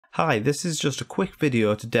Hi, this is just a quick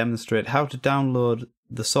video to demonstrate how to download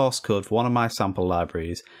the source code for one of my sample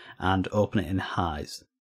libraries and open it in HISE.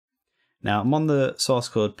 Now I'm on the source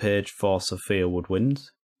code page for Sophia Woodwinds.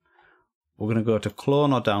 We're going to go to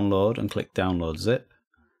clone or download and click download zip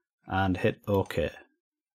and hit OK.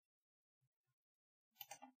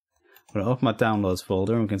 I'm going to open my downloads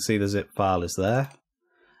folder and we can see the zip file is there,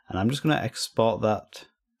 and I'm just going to export that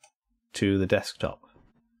to the desktop.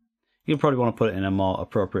 You'll probably want to put it in a more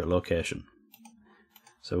appropriate location.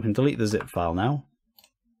 So we can delete the zip file now.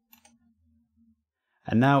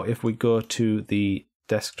 And now if we go to the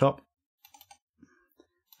desktop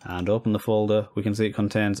and open the folder, we can see it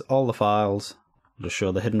contains all the files. I'll just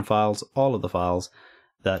show the hidden files, all of the files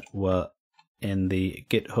that were in the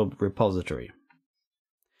GitHub repository.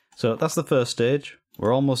 So that's the first stage.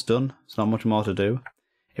 We're almost done. There's not much more to do.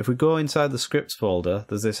 If we go inside the scripts folder,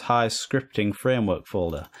 there's this HISE scripting framework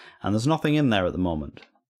folder, and there's nothing in there at the moment.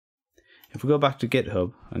 If we go back to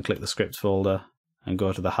GitHub and click the scripts folder and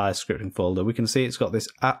go to the HISE scripting folder, we can see it's got this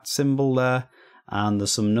 @ symbol there and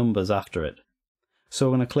there's some numbers after it. So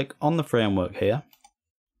we're going to click on the framework here.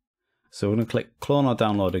 So we're going to click clone or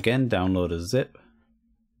download again, download as zip.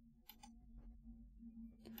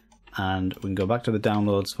 And we can go back to the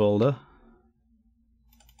downloads folder.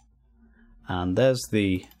 And there's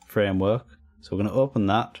the framework. So we're going to open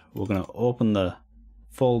that. We're going to open the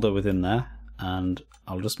folder within there, and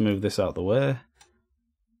I'll just move this out of the way.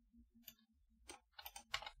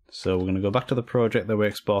 So we're going to go back to the project that we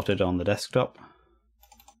exported on the desktop,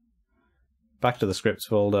 back to the scripts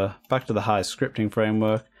folder, back to the HISE scripting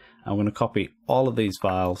framework, and we're going to copy all of these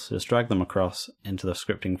files, just drag them across into the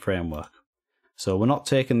scripting framework. So we're not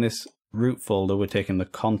taking this root folder, we're taking the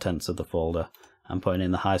contents of the folder and putting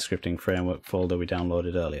in the HISE scripting framework folder we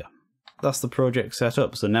downloaded earlier. That's the project set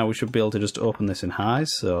up, so now we should be able to just open this in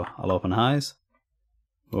HISE. So I'll open HISE.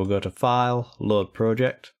 We'll go to File, Load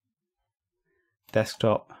Project,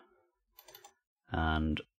 Desktop,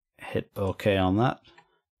 and hit OK on that.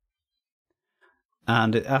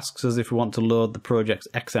 And it asks us if we want to load the project's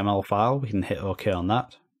XML file. We can hit OK on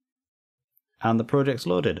that. And the project's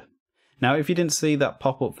loaded. Now if you didn't see that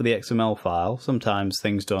pop up for the XML file, sometimes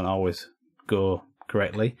things don't always go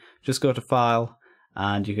correctly. Just go to File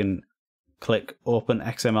and you can click Open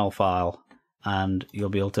XML File and you'll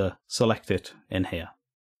be able to select it in here.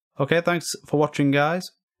 Okay, thanks for watching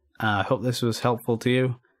guys. I hope this was helpful to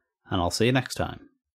you, and I'll see you next time.